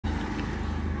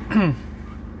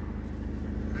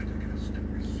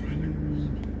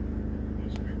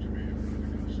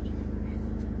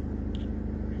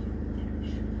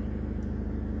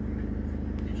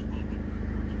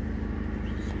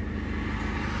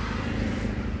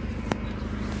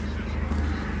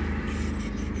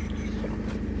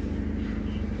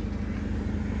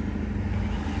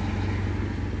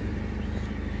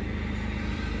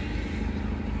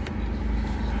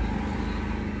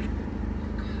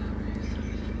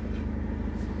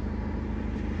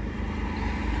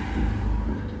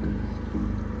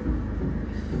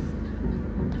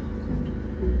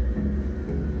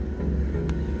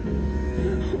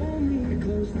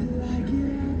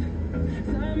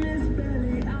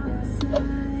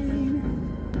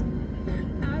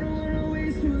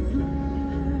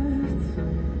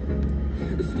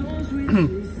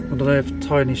I don't know if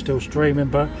Tony's still streaming,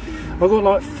 but I've got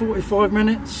like 45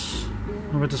 minutes.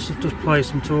 I'm going to just play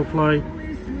some tour play.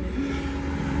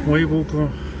 We will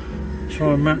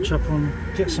try and match up on,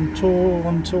 get some tour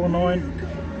on tour 9.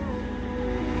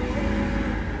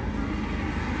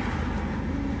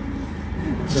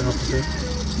 Get up a bit.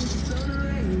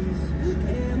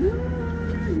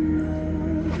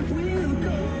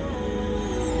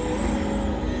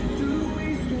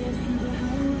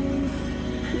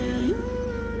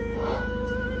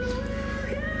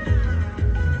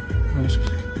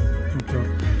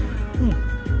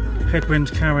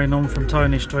 Headwinds carrying on from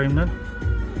Tony's stream then.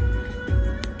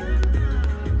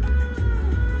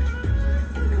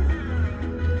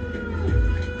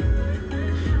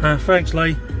 Thanks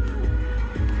Lee.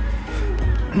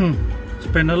 It's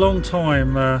been a long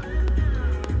time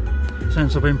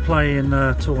since I've been playing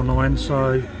Tour 9,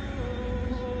 so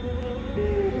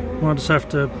might just have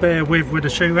to bear with the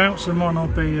shootouts. It might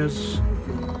not be as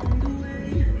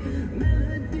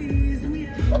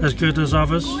good as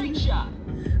others.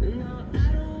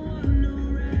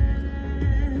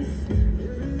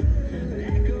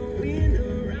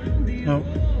 Oh.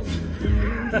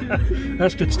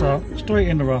 That's a good start. Straight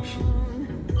in the rough.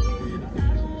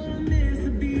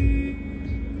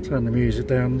 Turn the music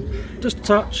down just a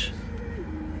touch.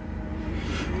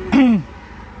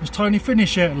 Has Tony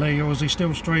finished yet, Lee, or is he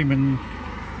still streaming?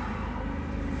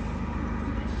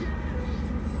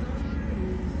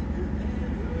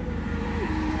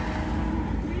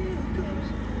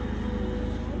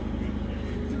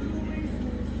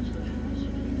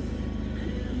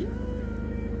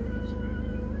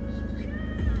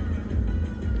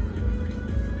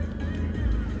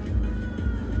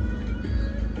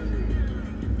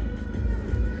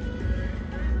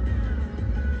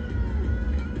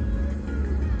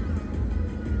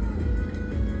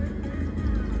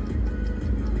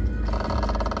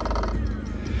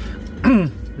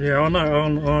 Yeah, I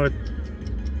know.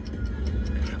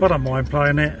 I don't mind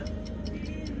playing it.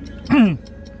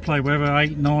 Play whether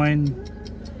 8, 9,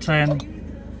 10.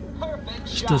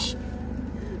 It's just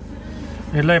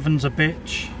 11's a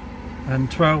bitch, and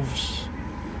 12's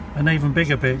an even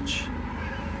bigger bitch.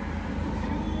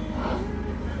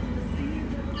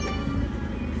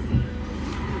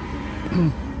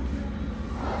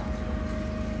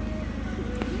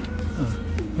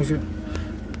 Is it?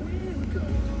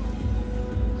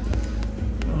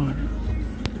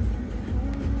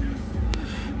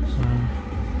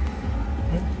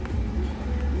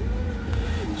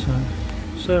 So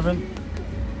 7.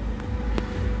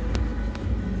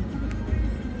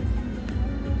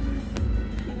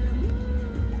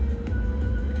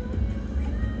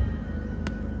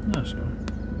 That's right.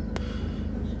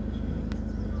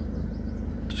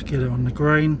 Just get it on the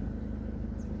green.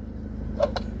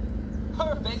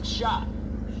 Perfect shot.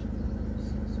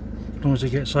 As long as it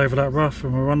gets over that rough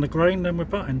and we're on the green, then we're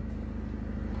putting.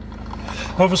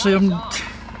 Obviously,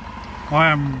 I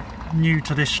am new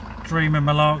to this streaming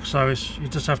malark, so you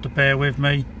just have to bear with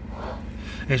me.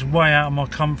 It's way out of my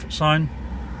comfort zone,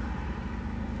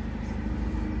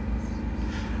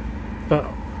 but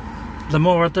the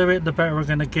more I do it, the better we're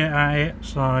going to get at it.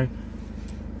 So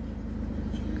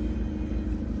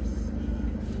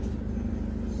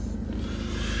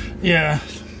yeah,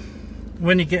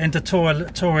 when you get into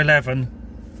tour 11,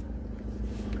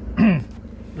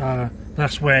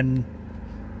 that's when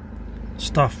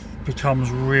stuff becomes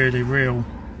really real.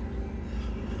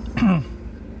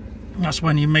 That's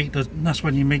when you meet the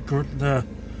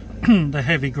the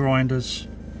heavy grinders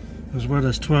as well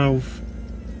as 12.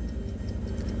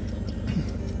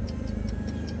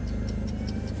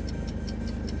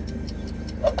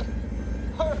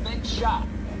 Perfect shot.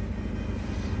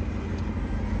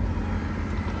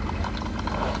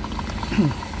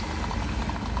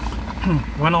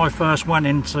 When I first went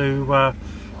into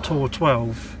Tour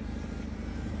 12,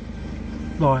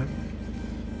 like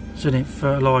was in it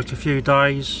for like a few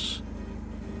days,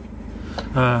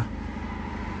 and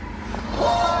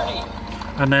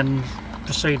then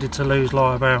proceeded to lose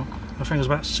like about, I think it was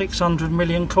about 600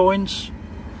 million coins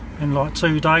in like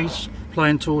 2 days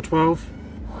playing Tour 12.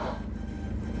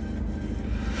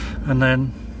 And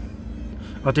then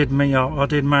I had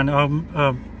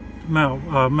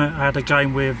a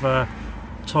game with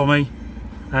Tommy,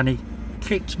 and he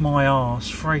kicked my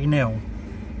arse 3-0.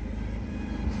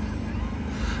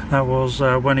 That was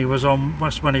when he was on.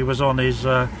 That's when he was on his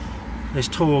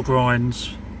tour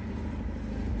grinds.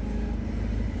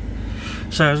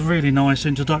 So it was a really nice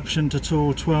introduction to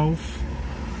Tour 12.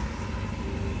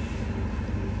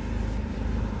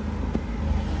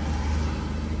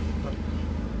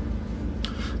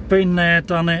 Been there,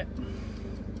 done it,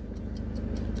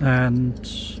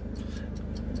 and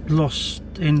lost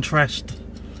interest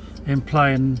in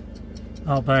playing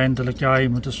up the end of the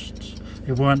game.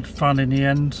 It weren't fun in the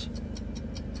end.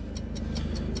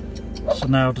 So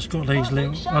now I've just got these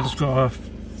little. I just got a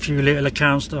few little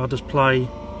accounts that I just play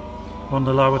on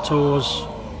the lower tours.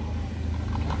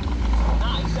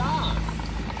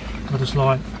 I just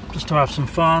like to have some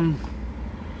fun.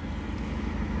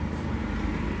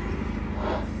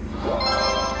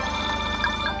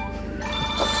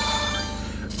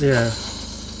 Yeah.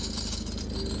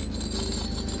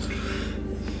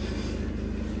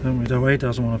 He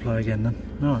doesn't want to play again then.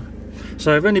 Alright.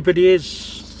 So if anybody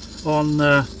is on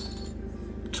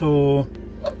Tour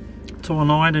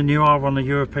 9 and you are on the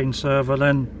European server,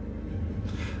 then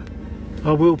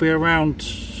I will be around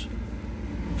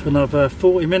for another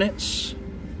 40 minutes.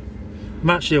 I'm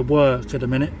actually at work at the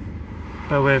minute,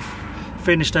 but we've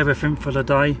finished everything for the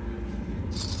day.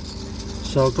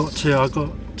 So I got to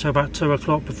about 2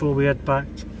 o'clock before we head back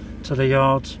to the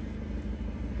yard.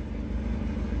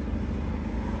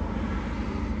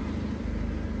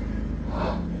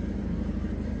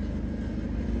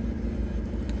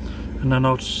 And then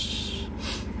I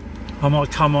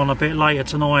might come on a bit later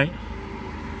tonight.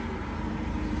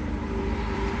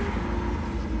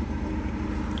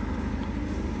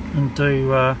 And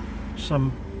do an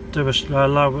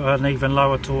even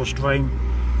lower tour stream.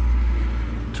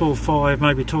 Tour 5,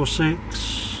 maybe Tour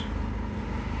 6.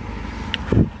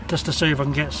 Just to see if I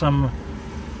can get some of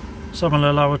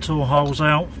the lower tour holes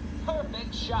out.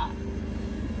 Perfect shot.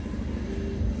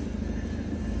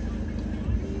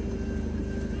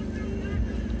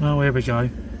 Oh, here we go.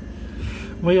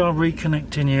 We are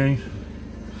reconnecting you.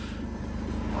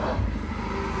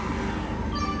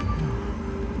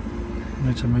 I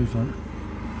need to move that.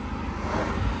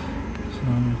 So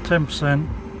 10%.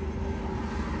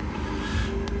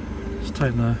 Let's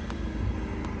take the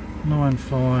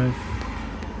 9.5.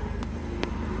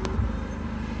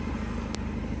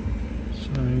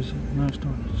 So is it? No, it's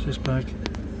not. It's this bag.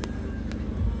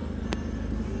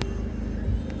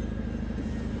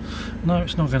 No,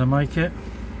 it's not going to make it.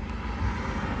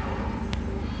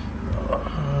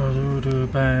 Do a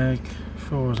bag,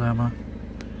 4's hammer.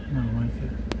 That'll make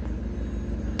it.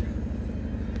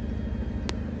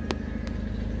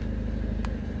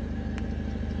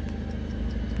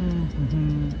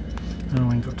 No,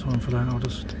 I ain't got time for that.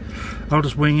 I'll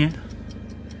just wing it.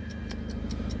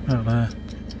 Out there.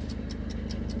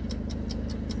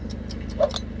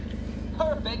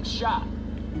 Perfect shot.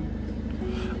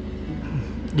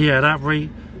 Yeah, that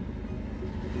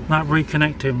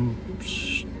reconnecting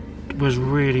was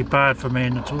really bad for me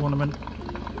in the tournament,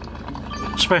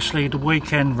 especially the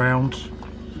weekend round.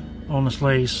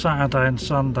 Honestly, Saturday and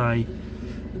Sunday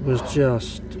was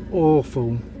just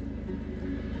awful.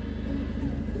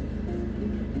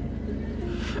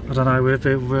 I don't know if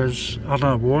it was, I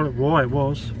don't know why it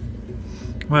was,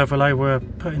 whether they were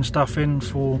putting stuff in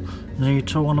for the new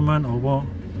tournament or what,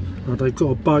 or they've got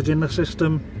a bug in the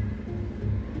system.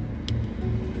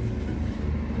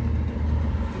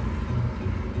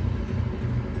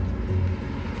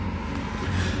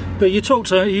 But you talk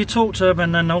to them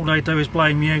and then all they do is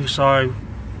blame you, so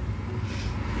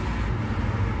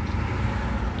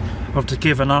I've just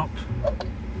given up.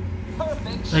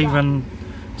 Even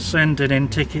sending in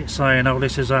tickets saying, oh,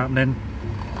 this is happening.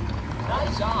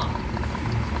 Nice on.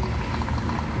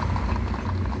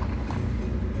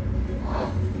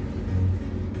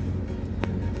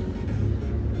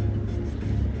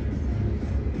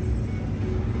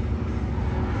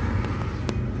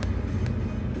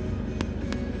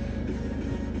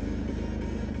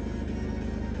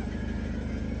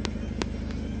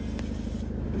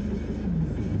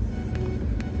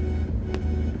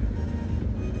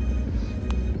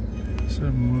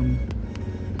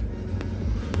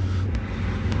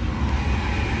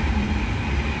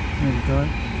 There we go.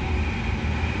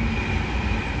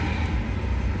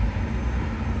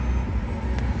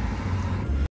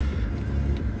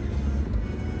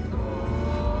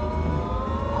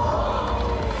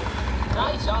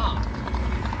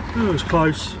 it was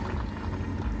close.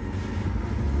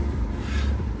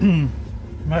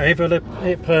 If it had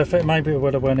hit perfect, maybe it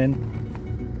would have went in.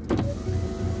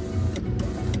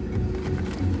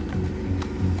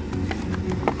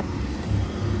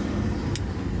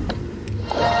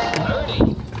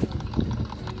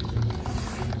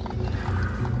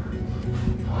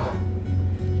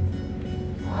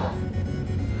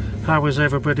 How is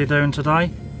everybody doing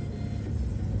today?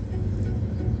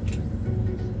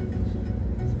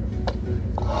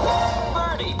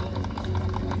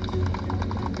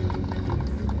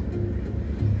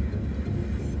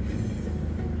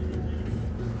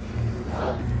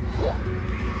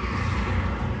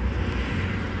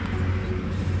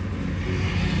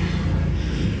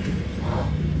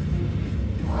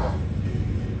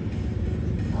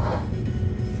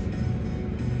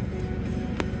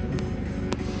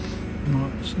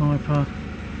 Sniper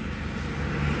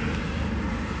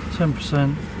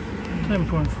 10%,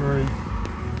 10.3.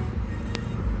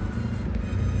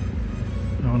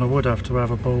 Oh, and I would have to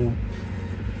have a ball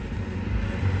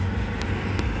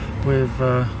with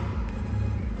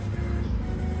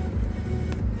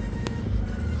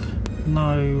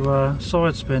no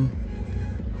side spin.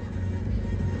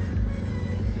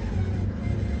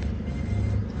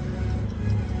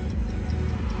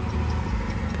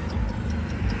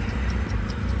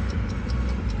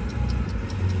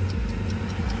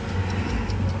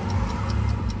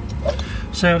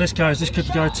 See how this goes. This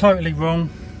could go totally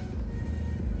wrong,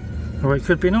 or it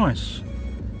could be nice.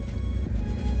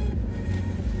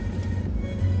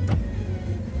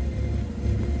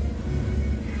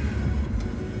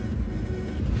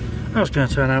 That's going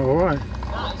to turn out alright.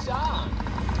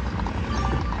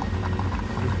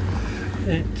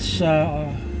 It's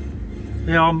yeah,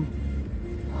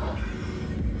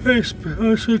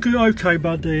 it's a good, okay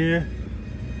buddy here.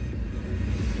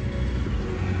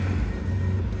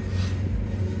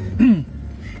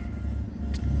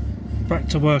 Back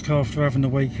to work after having the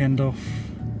weekend off.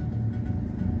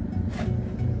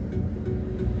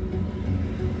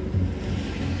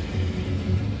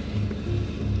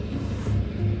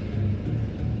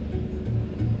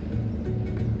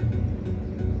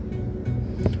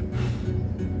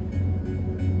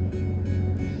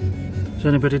 Is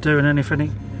anybody doing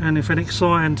anything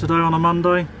exciting today on a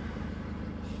Monday?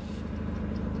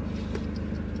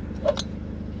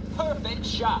 Perfect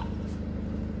shot.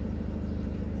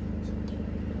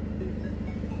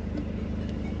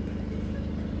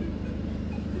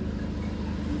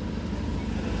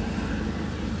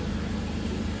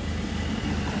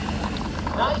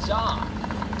 Nice on.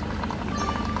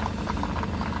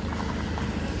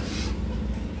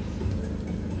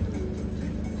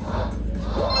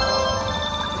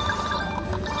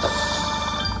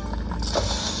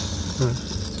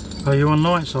 Are you on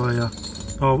nights, are you?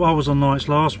 Oh, I was on nights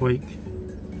last week.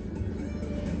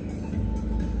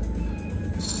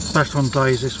 Back on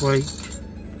days this week.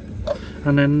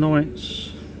 And then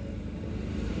nights.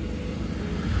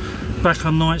 Back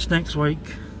on nights next week.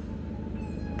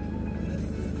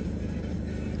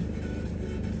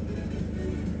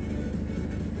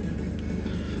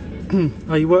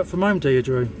 Oh, you work from home, do you,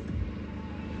 Drew?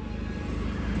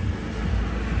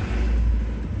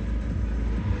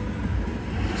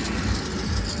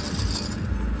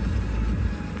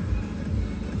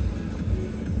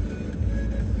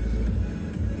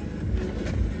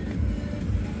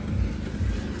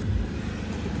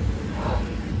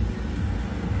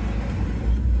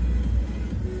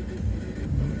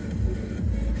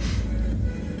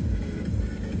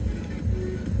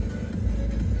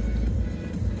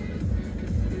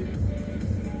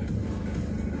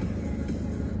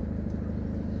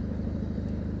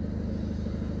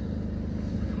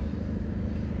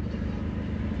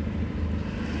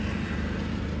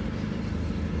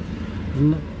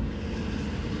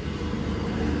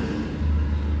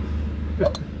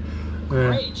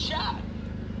 Great shot.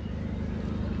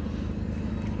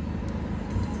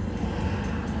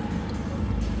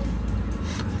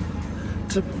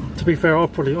 To be fair, I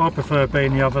prefer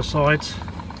being the other side.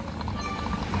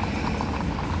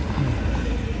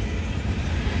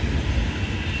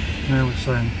 Now we're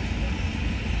saying.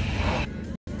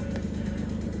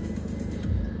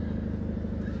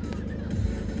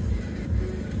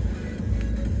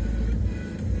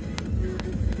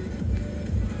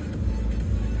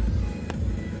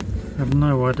 I have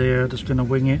no idea, just going to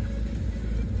wing it.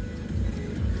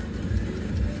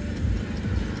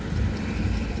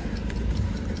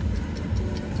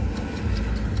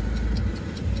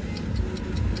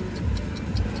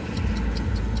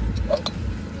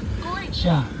 Great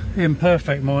shot.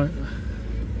 Imperfect might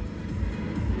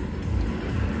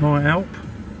help.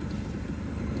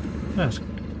 That's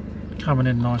coming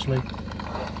in nicely.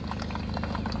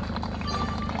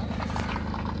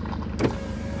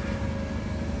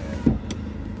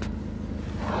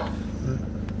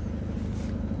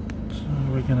 So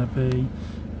we're going to be,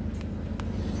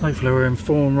 hopefully we're in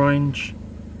form range.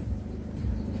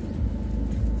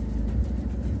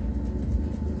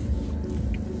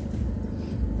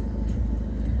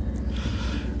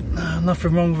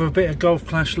 Nothing wrong with a bit of Golf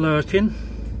Clash lurking.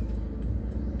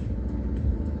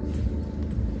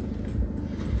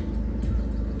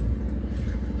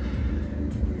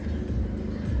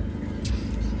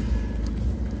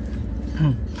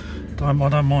 I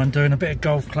don't mind doing a bit of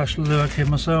Golf Clash lurking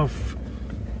myself.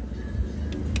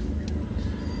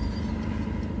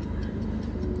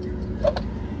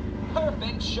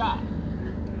 Perfect shot.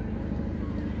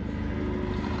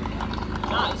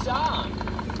 Nice on.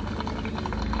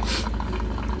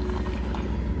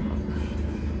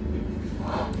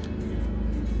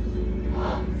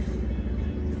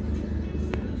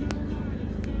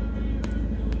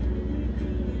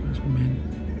 That's min.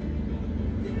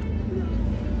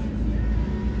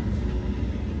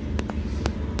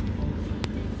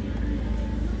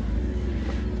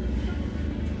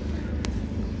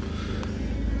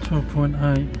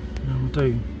 .8, we'll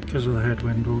do, because of the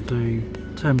headwind, we'll do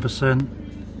 10%.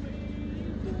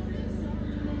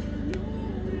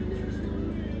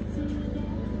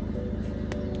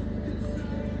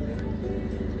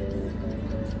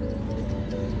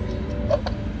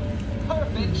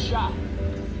 Perfect shot.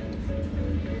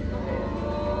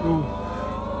 Ooh.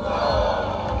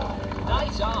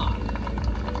 Nice on.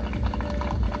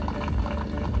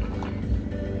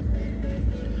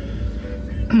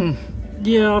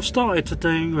 Yeah, I've started to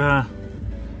do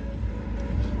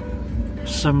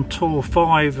some Tour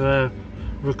 5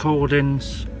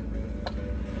 recordings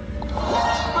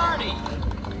Birdie.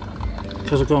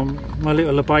 because I've got my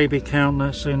little baby count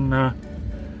that's in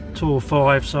Tour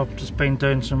 5, so I've just been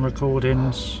doing some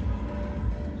recordings.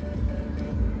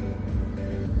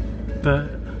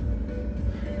 But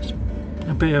it's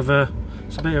a bit of a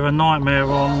nightmare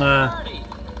on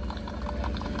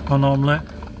Omlet.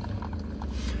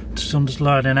 I'm just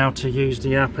learning how to use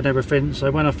the app and everything,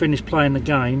 so when I finish playing the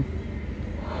game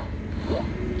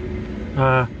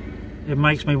it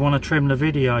makes me want to trim the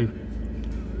video,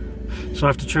 so I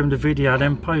have to trim the video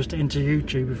then post it into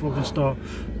YouTube before I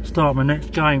can start my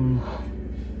next game.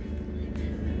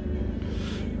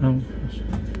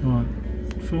 Right,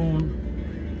 fawn.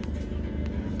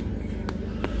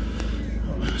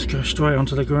 Let's go straight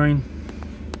onto the green.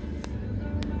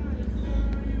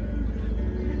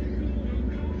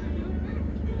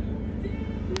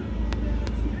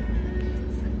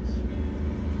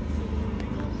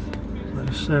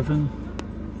 Seven.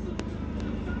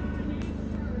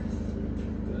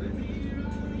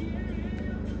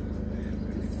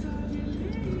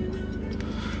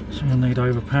 So we'll need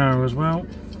overpower as well.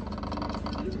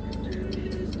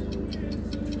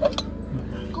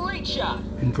 Great shot.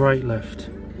 And great left.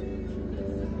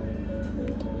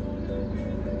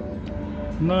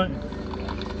 No.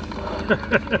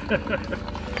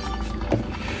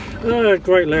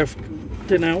 Great left.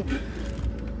 Didn't help.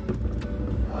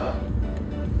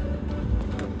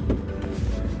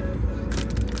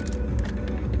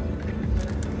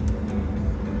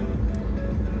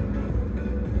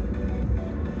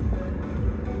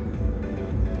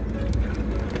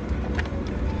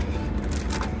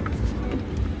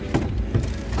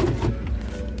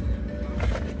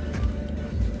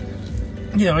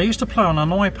 Yeah, I used to play on an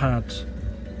iPad,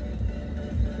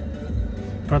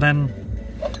 but then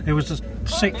it was a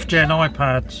 6th gen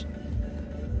iPad,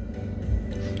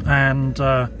 and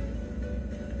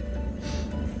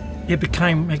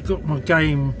my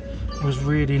game was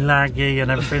really laggy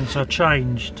and everything, so I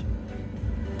changed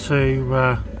to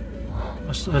the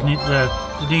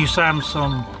new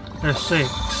Samsung S6.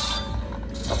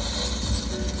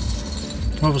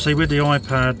 Obviously with the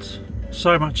iPad,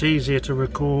 so much easier to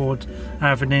record,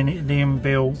 having the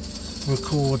inbuilt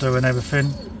recorder and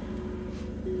everything,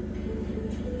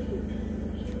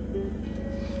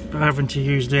 but having to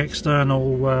use the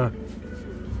external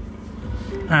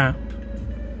app,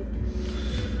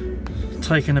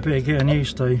 taking a bit of getting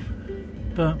used to,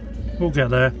 but we'll get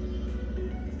there.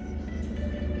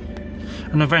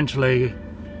 And eventually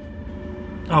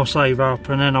I'll save up,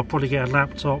 and then I'll probably get a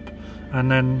laptop,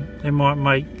 and then it might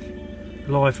make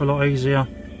life a lot easier.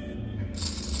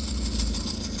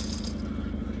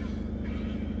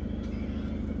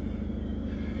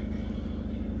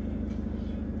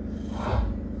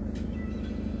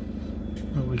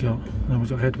 What we got? Then we've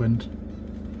got headwind.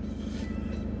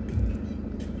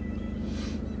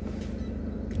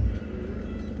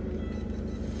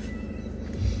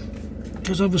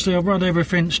 because obviously I run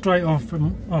everything straight off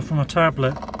from a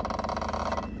tablet.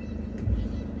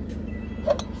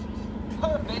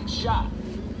 Perfect shot.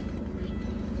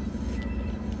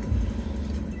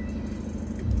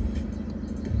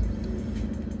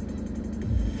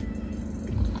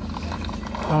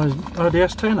 Oh, the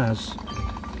S10 has.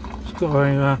 It's got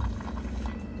a.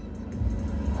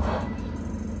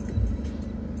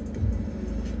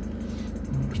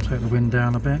 Let's take the wind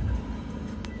down a bit.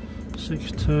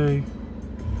 6.2.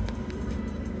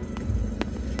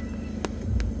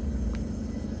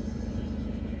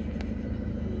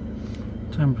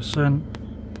 %.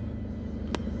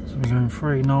 So we're going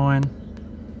 3.9.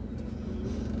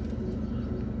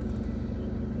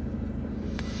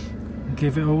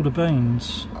 Give it all the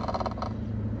beans.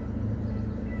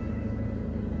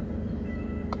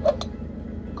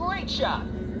 Great shot.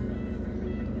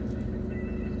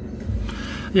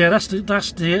 Yeah, this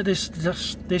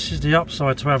is the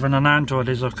upside to having an Android,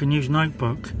 is I can use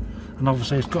Notebook, and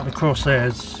obviously it's got the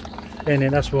crosshairs in it.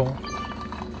 That's what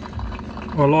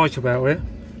I like about it,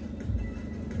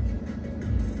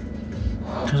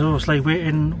 because obviously we're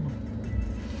in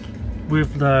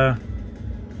with the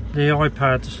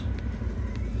iPad.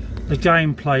 The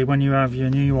gameplay when you have your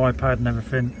new iPad and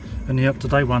everything, and the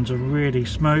up-to-date ones are really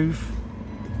smooth,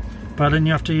 but then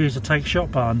you have to use the take shot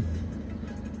button,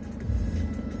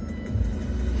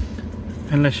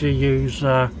 unless you use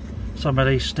some of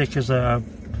these stickers that are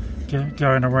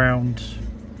going around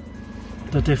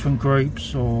the different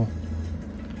groups. Or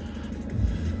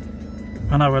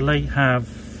I know Elite have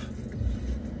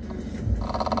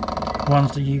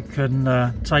ones that you can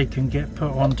take and get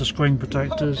put onto screen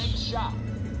protectors. Perfect shot.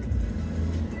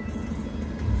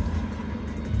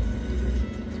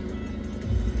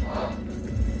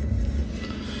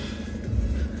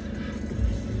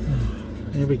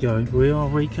 Here we go, we are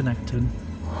reconnecting.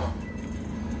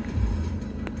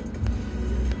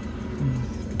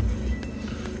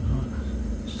 Right,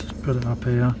 let's just put it up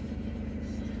here.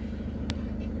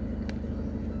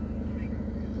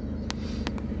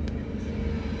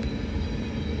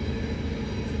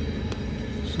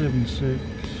 Seven, 6.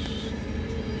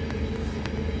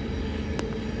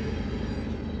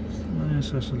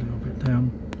 Yes, that's a little bit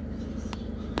down.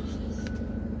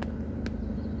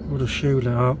 We'll just shoot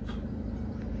it up.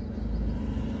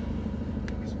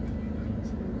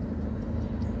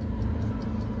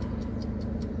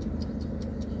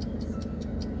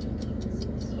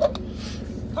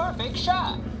 Perfect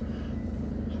shot.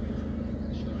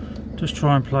 Just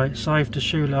try and play it safe to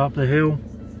shoot it up the hill.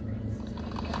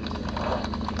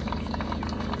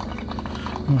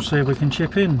 We'll see if we can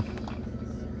chip in.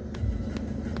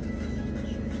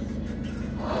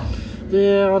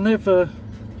 Yeah, I never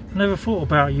thought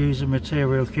about using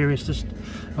material cure. It's just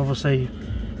obviously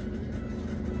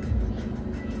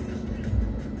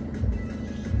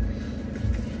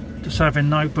just having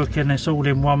Notebook and it's all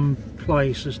in one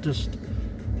place. It's just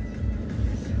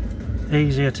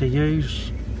easier to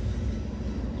use.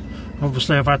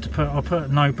 Obviously I put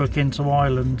Notebook into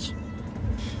Islands.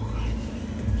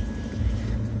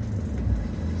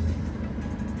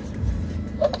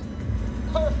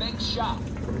 Perfect shot.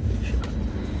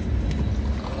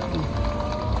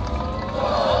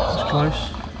 That's close.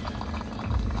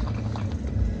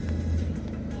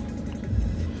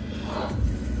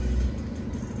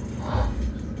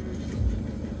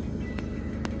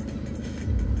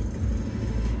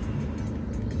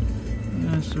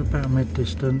 That's about mid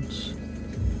distance.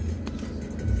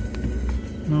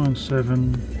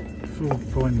 9.7,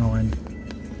 4.9.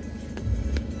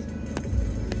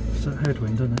 It's that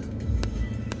headwind, isn't it?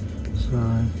 So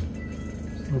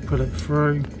we'll put it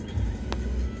through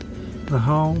the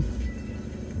hole.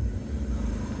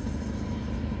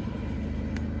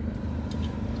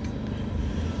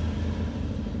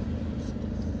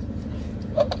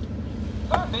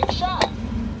 Perfect shot.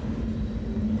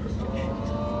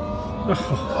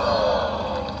 Oh.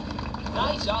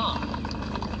 Nice on.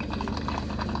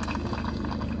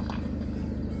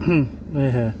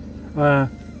 Yeah.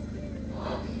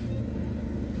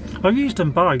 I've used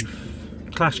them both,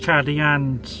 Clash Caddy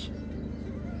and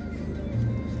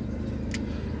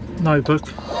Notebook.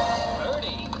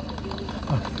 Birdie.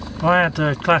 I had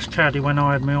Clash Caddy when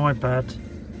I had my iPad.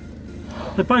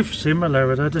 They're both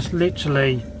similar, they're just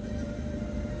literally,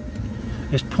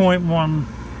 it's 0.1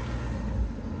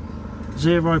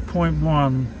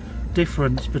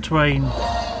 difference between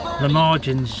the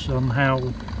margins on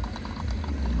how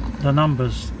the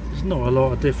numbers. There's not a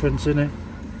lot of difference in it.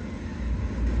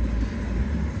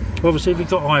 Obviously if you've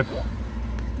got an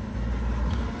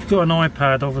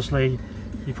iPad, obviously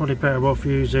you're probably better off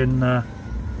using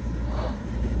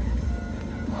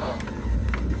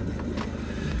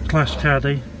Clash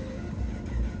caddy.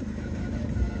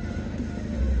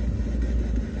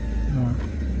 Right.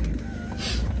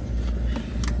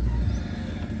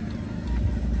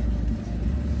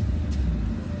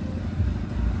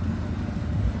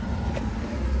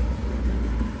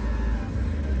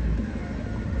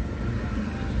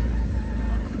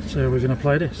 So we're going to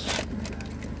play this.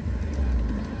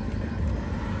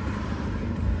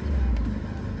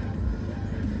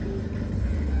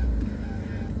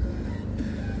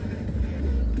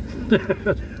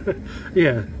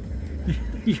 Yeah,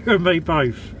 you and me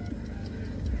both.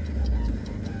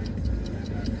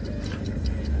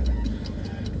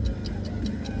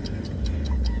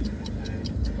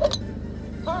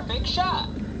 Perfect shot.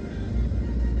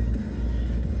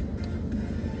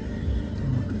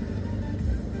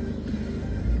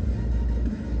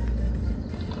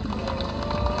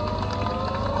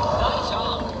 Nice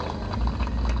on.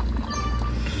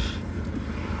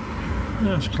 Yeah,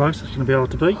 that's close. That's going to be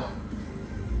hard to beat.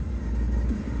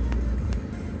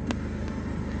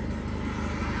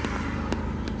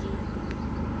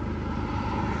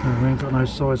 We ain't got no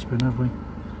side spin, have we?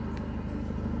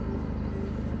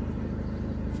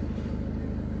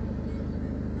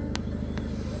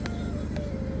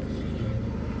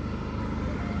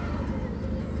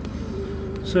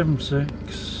 Seven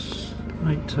 6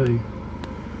 8 2.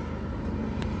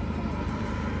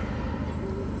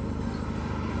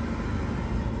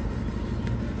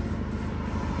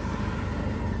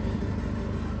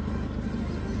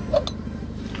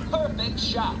 Perfect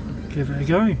shot. Give it a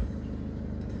go.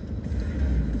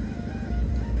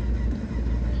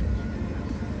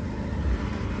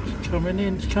 Coming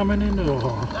in, it's coming in.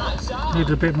 Oh, Nice on.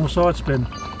 needed a bit more side spin.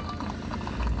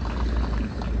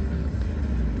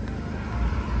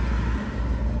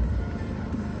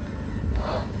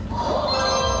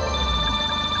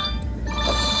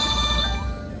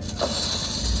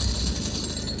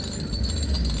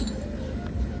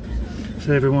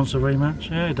 So everyone wants a rematch?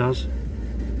 Yeah, it does.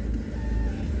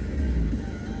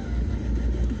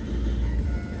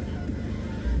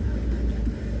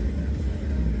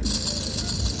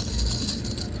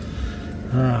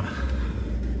 Ah.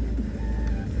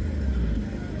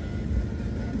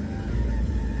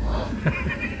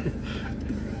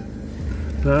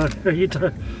 But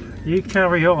you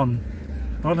carry on.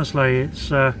 Honestly, it's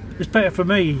better for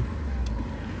me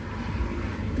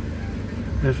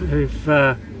if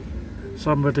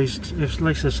at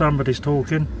least somebody's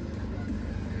talking,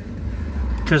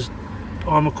 because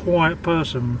I'm a quiet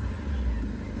person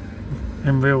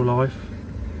in real life.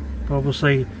 But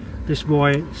obviously, this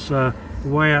way it's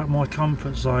way out my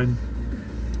comfort zone.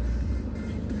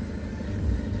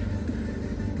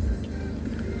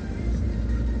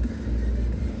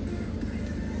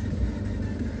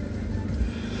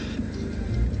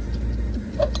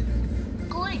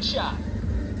 Great shot.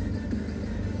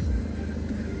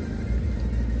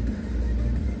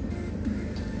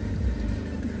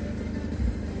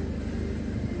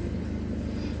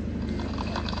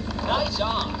 Nice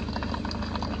on.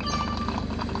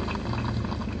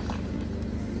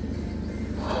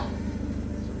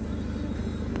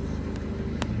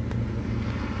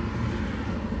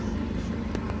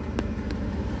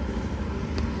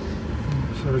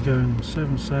 So we're going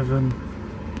 7 7,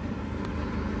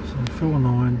 so 4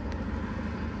 9.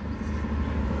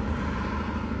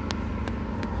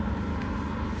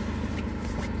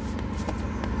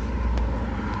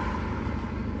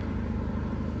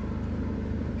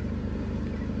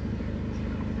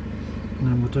 And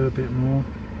then we'll do a bit more,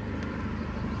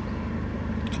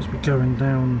 because we're going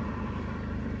down.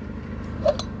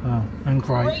 Oh, and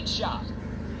great. Great shot.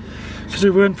 Because we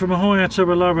went from a higher to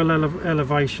a lower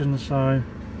elevation, so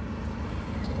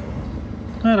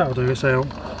that'll do us out.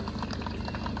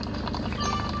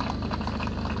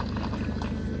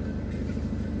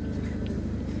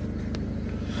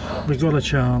 We got a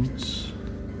chance.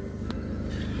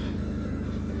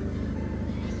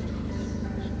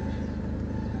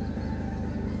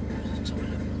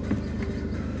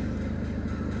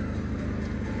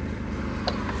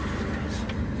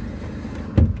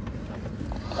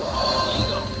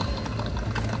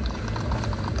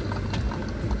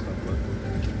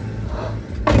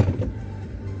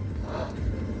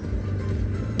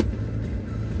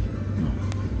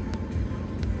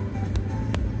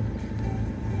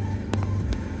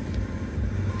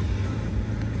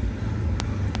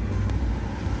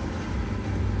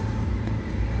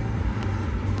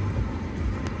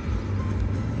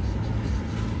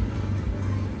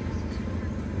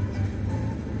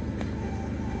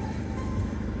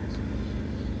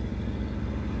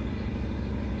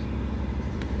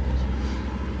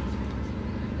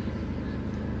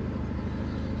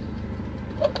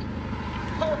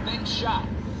 Perfect shot.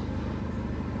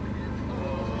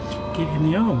 Get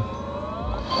in the arm.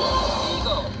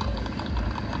 Eagle.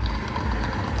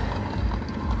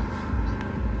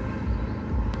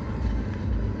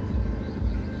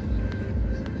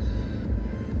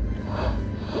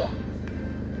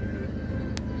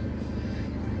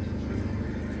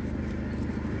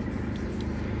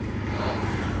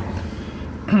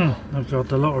 I've got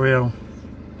the lottery L.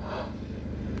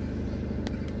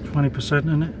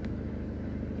 20% in it.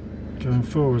 Going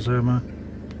 4 as Emma.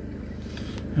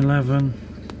 11.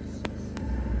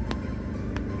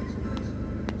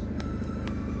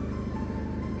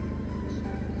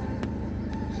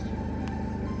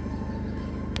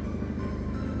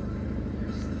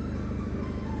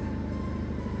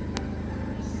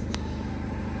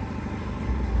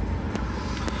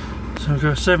 So we'll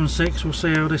go 7-6, we'll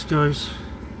see how this goes.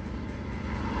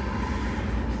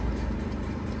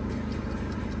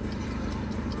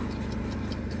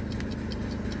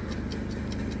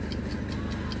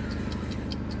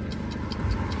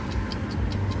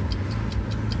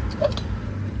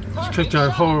 This could go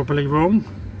horribly wrong.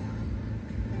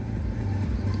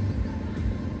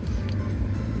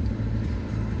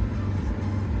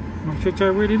 Or it could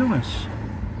go really nice.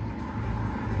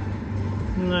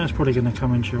 No, it's probably going to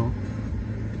come in short.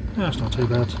 That's not too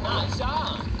bad. Nice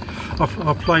arm.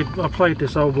 I played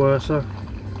this old worse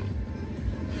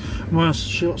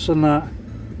shots than that.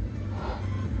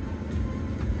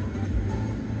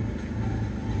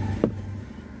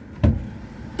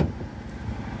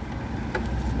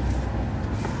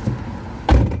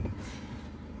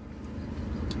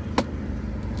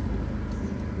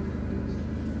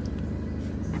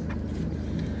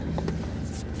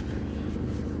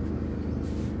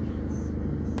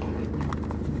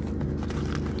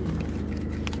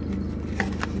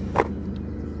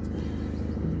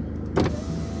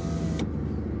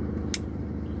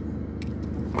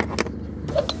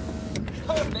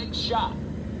 Perfect shot.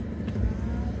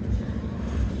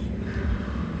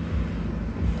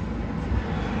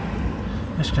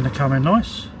 It's going to come in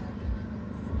nice.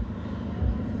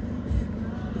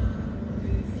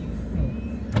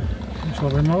 Looks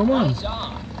like we might have won. Nice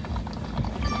arm.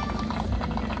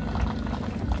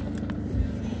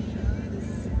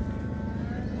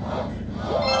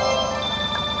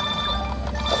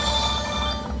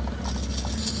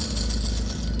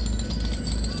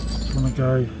 Just want to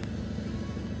go.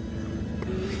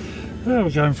 There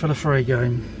we're going for the free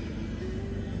game.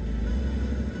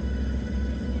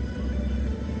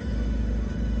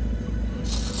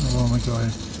 Oh my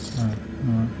god.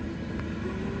 Alright.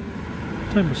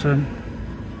 10%.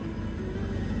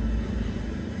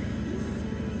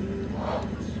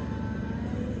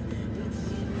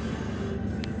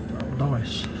 Oh,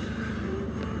 nice.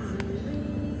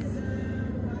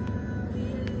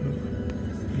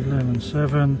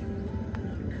 $11.7.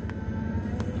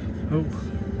 Oh.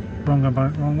 Wrong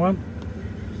about wrong one.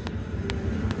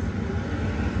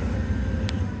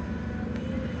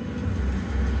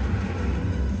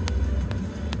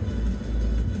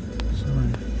 Sorry.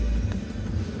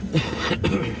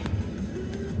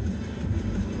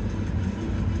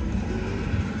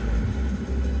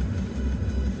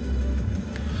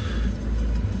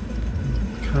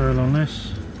 Curl on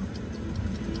this.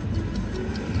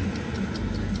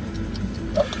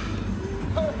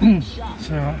 Perfect shot.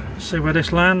 So see where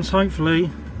this lands, hopefully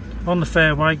on the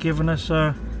fairway, giving us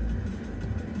a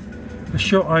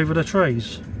shot over the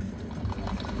trees.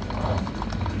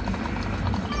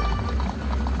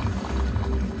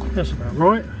 That's about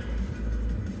right.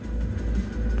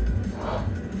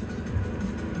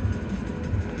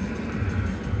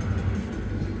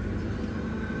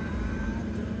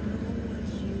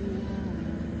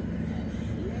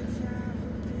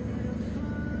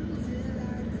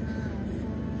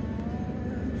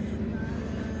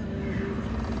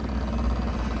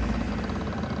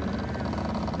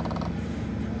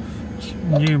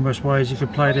 Numerous ways you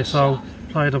could play this hole.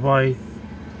 Play the way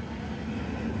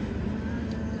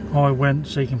I went,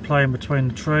 so you can play in between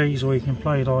the trees, or you can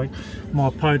play like my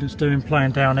opponent's doing,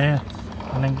 playing down here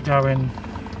and then going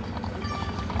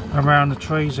around the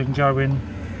trees and going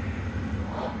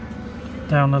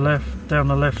down the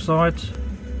left side.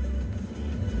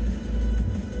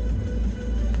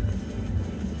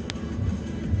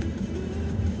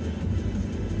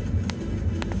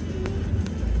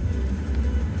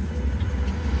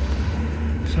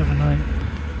 Seven,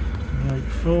 8, 8,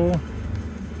 4.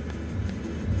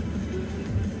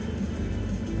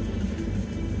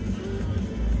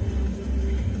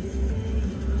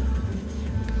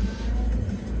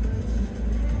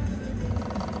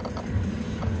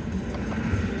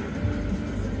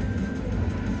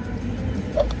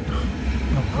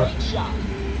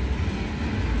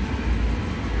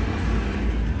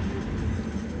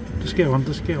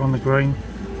 Just get on the green.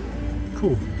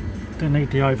 Cool. Don't need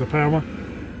the overpower.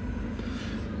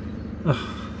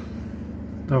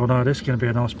 Oh no, this is going to be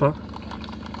a nice putt.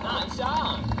 Nice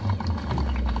on.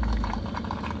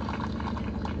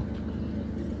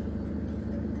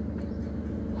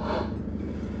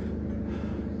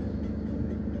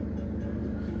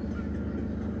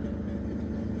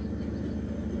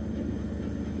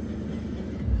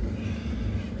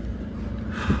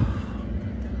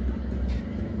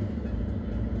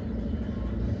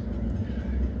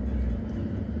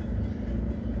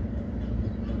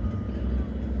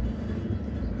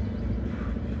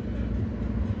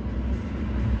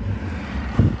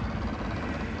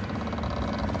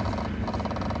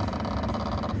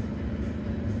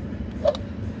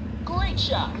 Great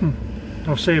shot.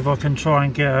 I'll see if I can try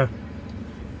and get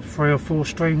 3 or 4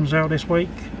 streams out this week.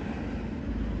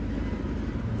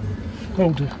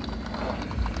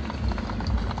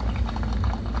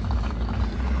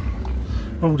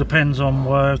 All depends on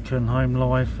work and home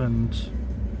life and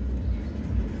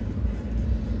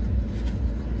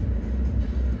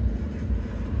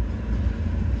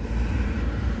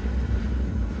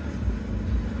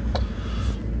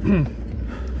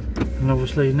and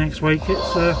obviously next week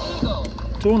it's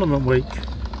tournament week.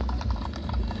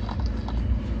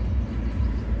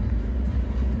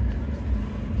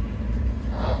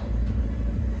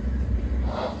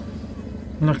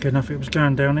 Lucky enough it was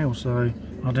going downhill, so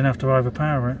I didn't have to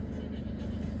overpower it.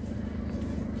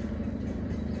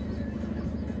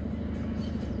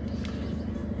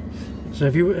 So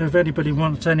if anybody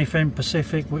wants anything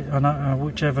Pacific,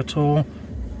 whichever tour,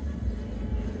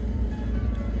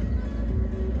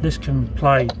 this can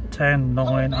play 10,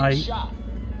 9, 8.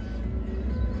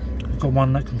 I've got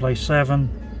one that can play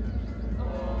 7.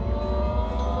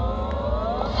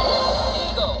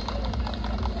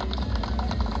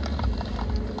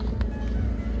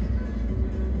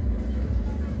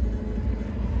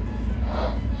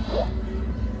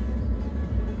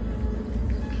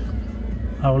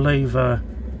 I'll leave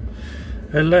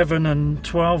 11 and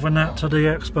 12 and that to the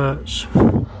experts,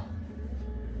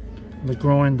 the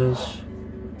grinders.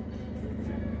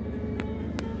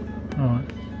 Alright,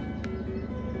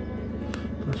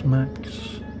 that's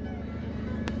max.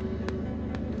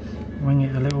 Wing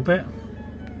it a little bit.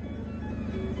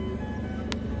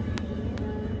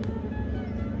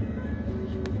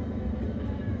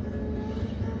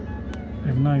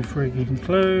 Have no freaking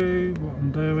clue what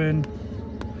I'm doing,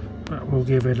 but we'll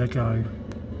give it a go.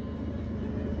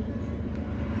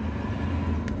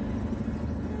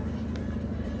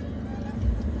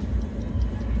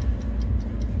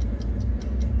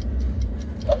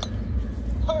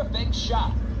 Perfect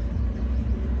shot.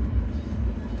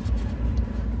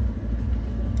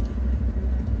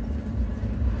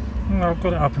 Well, I've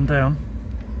got it up and down.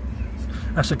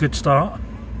 That's a good start.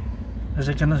 Is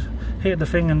it going to hit the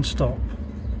thing and stop?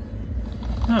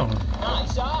 Oh.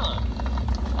 Nice on.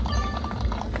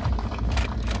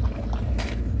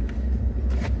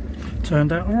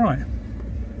 Turned out alright.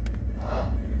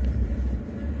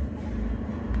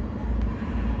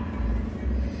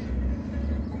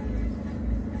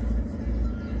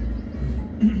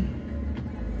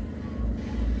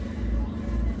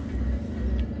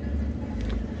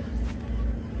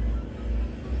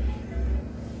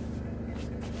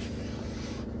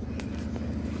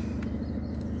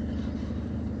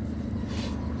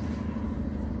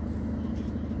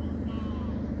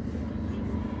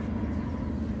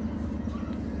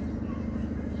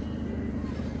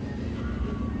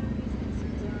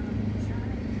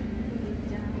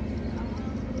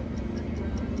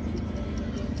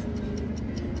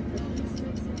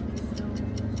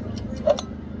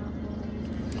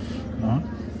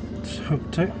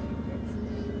 Hooked it.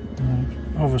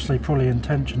 Obviously probably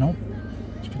intentional.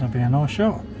 It's going to be a nice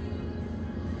shot.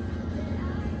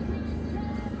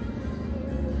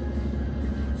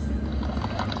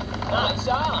 Nice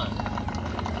on.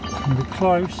 It's going to be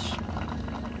close.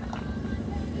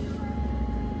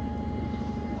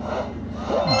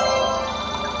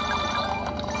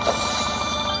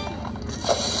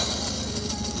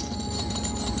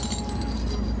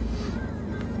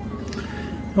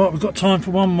 Right, we've got time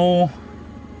for one more.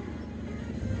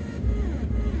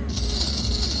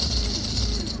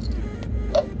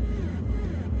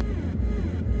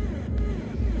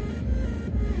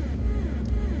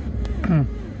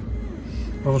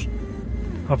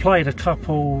 I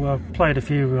played a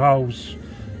few holes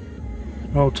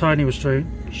while Tony was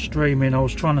streaming. I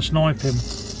was trying to snipe him,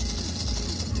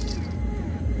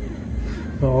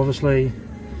 but obviously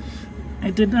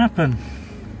it didn't happen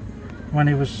when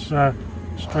he was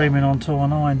streaming on Tour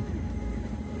 9.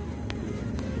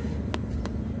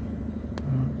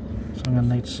 I'm going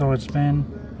to need side spin.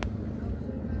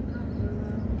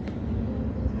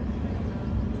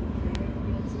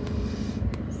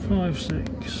 Five,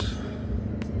 6.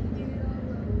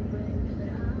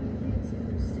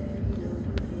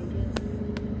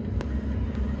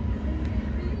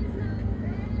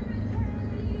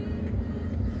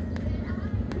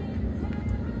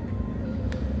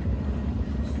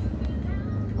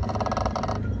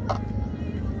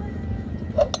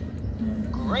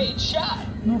 Great shot.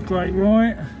 Not great,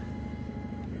 right?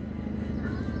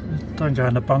 Don't go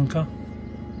in the bunker.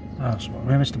 That's right,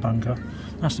 we missed the bunker.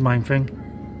 That's the main thing.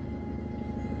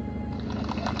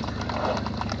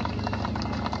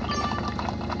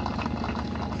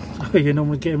 Oh, you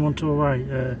normally get him onto a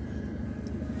 8.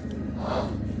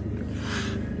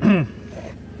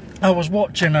 I was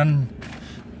watching and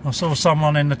I saw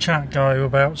someone in the chat go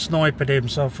about sniping him,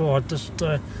 so I thought I'd just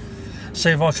see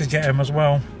if I could get him as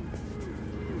well.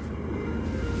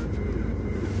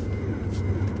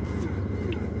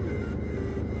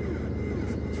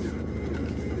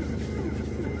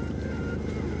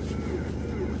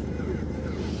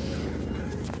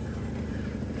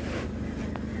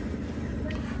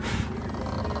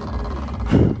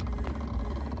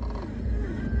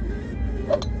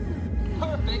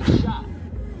 Perfect shot.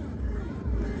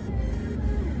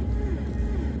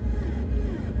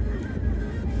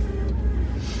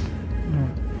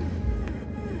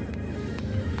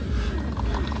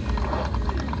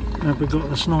 Now we got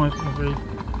the snipe, have we? We've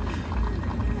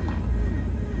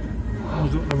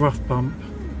got the rough bump.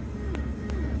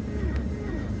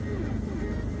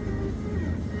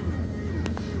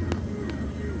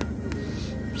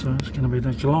 So it's going to be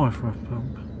the Goliath rough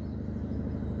bump.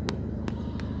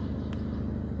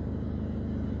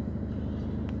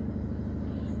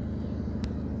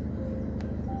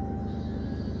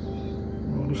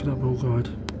 Oh, look at that ball guide.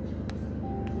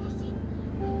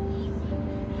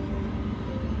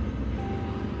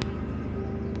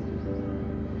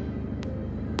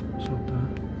 So that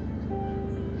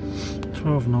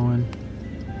 12.9.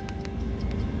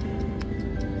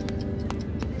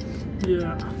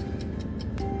 Yeah.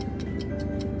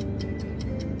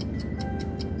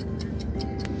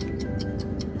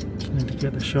 Need to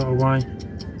get the shot away.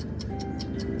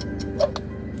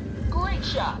 Great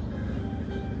shot.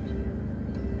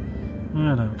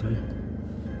 Yeah, that'll do.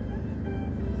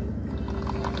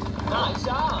 Nice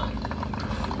on.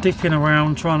 Dicking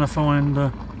around trying to find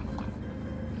it.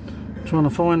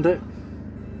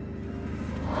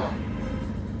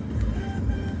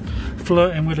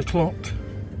 Flirting with the clock.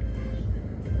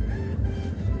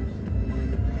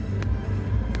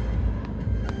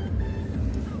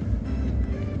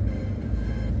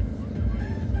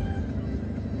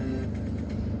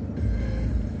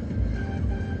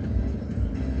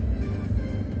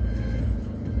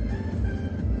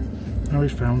 Oh,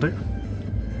 he's found it.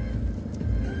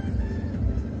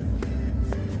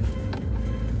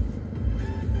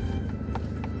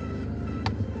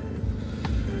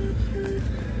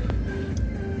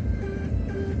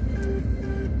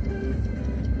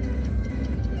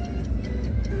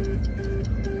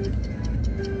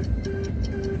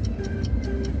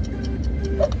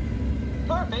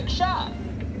 Perfect shot.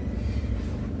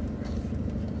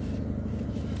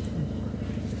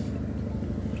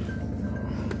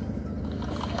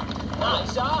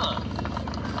 Nice on.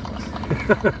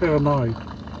 Oh no.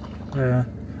 Yeah.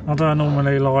 I don't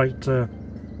normally like to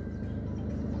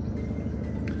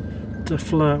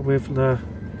flirt with the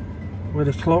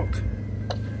clock.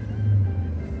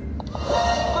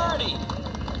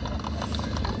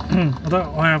 Birdie.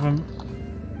 I haven't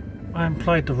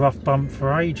played the rough bump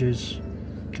for ages,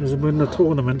 because when the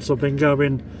tournaments I've been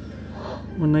going,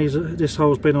 when this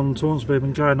hole's been on the tournaments, I've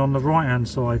been going on the right hand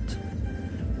side,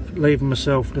 leaving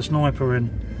myself the sniper in.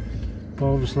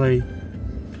 But obviously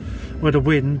with the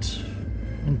wind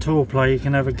and tour play, you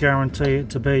can never guarantee it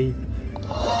to be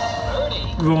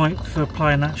right for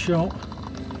playing that shot.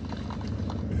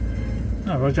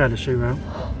 Oh, I'll go to shootout.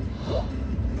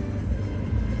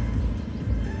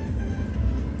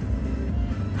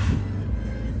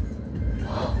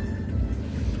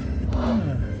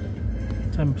 Yeah,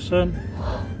 10%.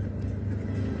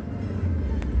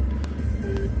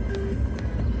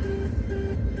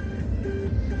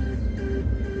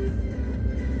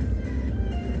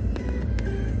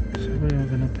 We are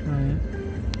going to play it.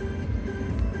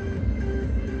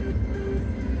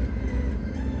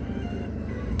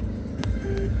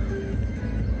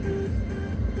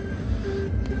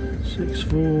 Six,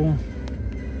 4,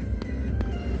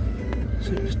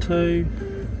 6, 2.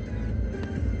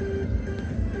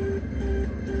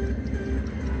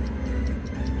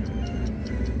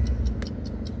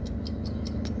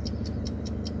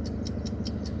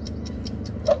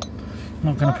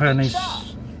 Not going to put any Perfect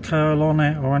shot. curl on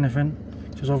it or anything,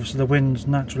 because obviously the wind's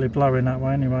naturally blowing that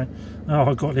way anyway. Oh,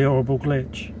 I got the horrible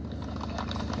glitch.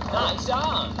 Nice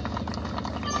on.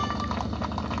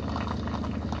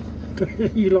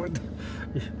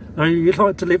 you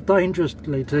like to live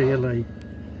dangerously, do you, Lee?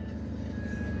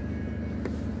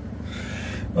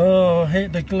 Oh,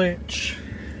 hit the glitch.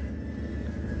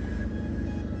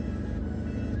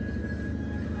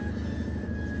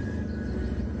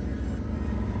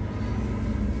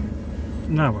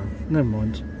 No, well, never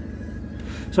mind.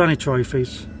 It's only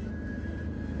trophies.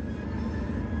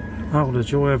 Oh, the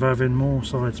joy of having more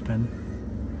side spin.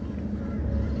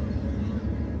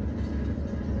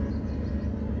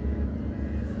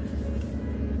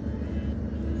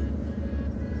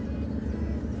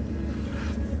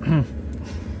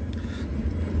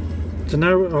 Do you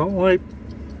know,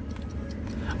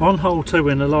 on hole 2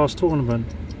 in the last tournament,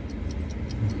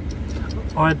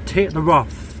 I'd hit the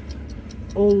rough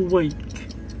all week,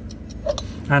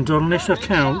 and on this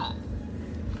account,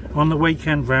 on the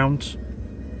weekend rounds,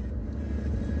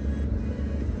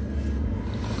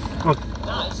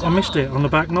 I missed it on the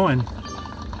back 9.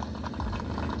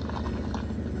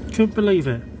 Couldn't believe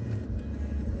it.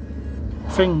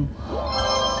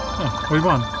 Oh, we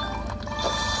won.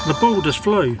 The ball just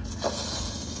flew.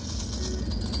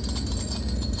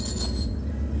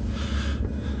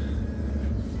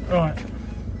 Right.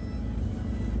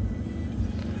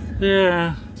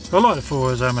 Yeah, I like the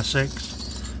 4 Hammer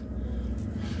 6.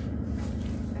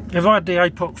 If I had the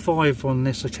APOC 5 on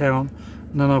this account,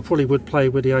 then I probably would play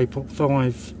with the APOC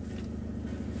 5.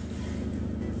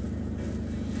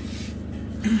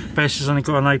 But this has only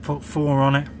got an APOC 4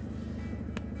 on it.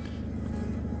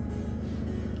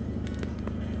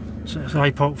 So it's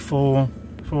APOC 4,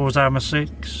 4 Hammer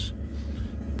 6.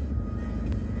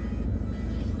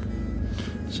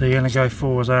 So you're going to go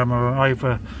 4 Hammer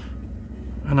over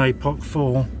an APOC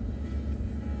 4.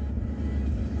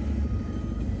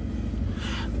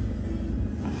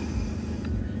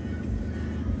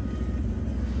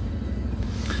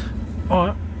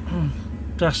 Alright,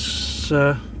 that's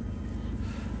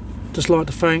just like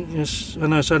to thank this. I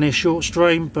know it's only a short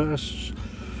stream, but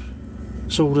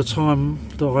it's all the time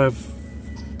that I've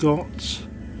got.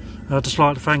 I'd just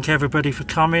like to thank everybody for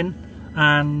coming,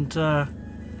 and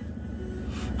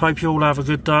hope you all have a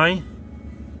good day.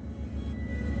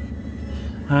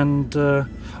 And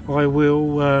I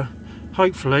will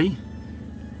hopefully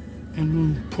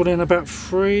put in about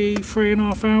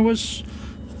 3.5 hours.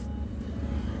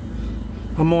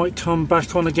 I might come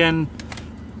back on again,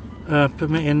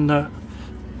 permitting that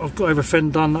I've got everything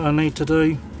done that I need to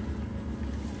do.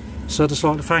 So I'd just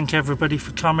like to thank everybody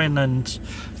for coming, and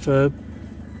for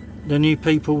the new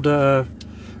people that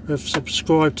have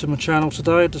subscribed to my channel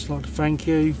today. I'd just like to thank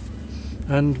you,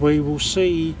 and we'll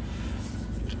see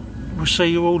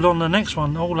you all on the next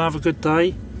one. All have a good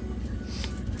day.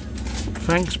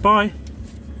 Thanks, bye.